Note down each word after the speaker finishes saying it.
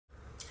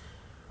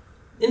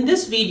In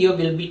this video,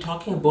 we'll be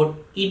talking about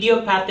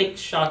idiopathic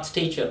short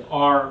stature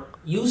or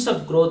use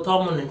of growth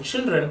hormone in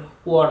children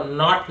who are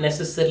not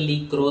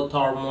necessarily growth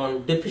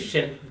hormone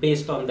deficient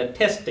based on the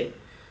testing.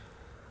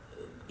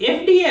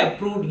 FDA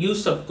approved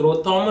use of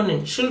growth hormone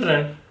in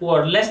children who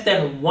are less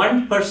than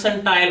 1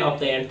 percentile of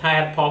the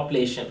entire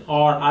population,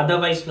 or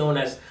otherwise known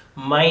as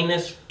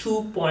minus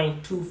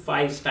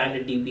 2.25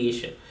 standard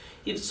deviation.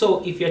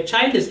 If your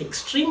child is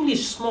extremely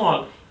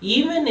small,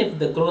 even if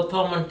the growth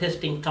hormone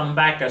testing come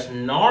back as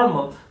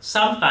normal,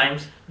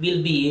 sometimes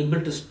we'll be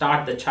able to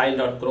start the child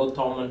on growth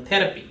hormone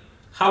therapy.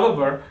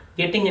 However,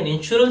 getting an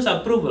insurance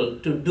approval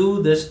to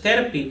do this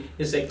therapy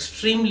is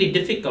extremely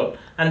difficult,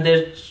 and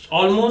there's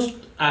almost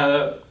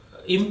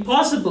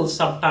impossible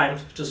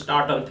sometimes to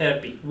start on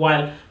therapy.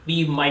 While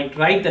we might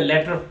write the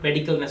letter of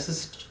medical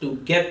necessity to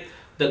get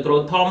the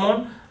growth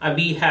hormone,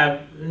 we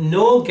have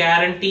no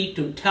guarantee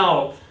to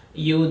tell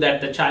you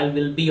that the child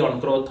will be on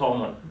growth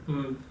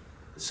hormone.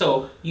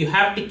 So you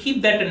have to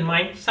keep that in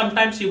mind.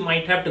 Sometimes you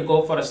might have to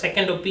go for a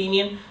second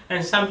opinion,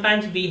 and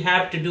sometimes we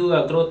have to do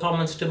a growth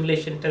hormone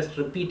stimulation test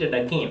repeated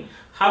again.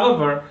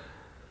 However,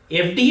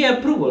 FDA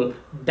approval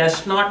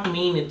does not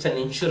mean it's an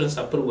insurance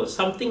approval.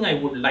 Something I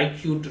would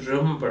like you to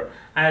remember.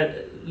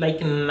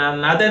 Like in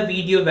another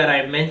video where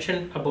I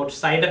mentioned about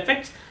side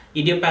effects,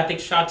 idiopathic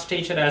short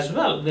stature as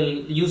well,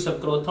 use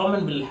of growth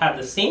hormone will have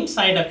the same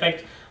side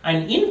effects.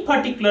 And in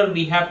particular,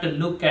 we have to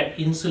look at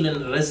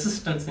insulin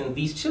resistance in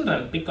these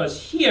children,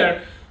 because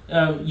here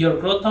your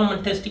growth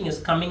hormone testing is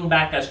coming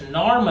back as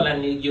normal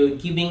and you're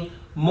giving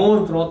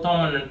more growth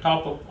hormone on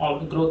top of all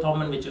growth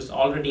hormone which is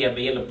already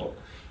available.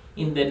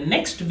 In the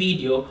next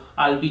video,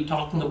 I'll be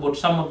talking about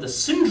some of the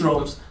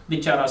syndromes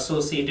which are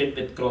associated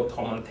with growth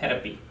hormone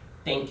therapy.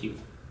 Thank you.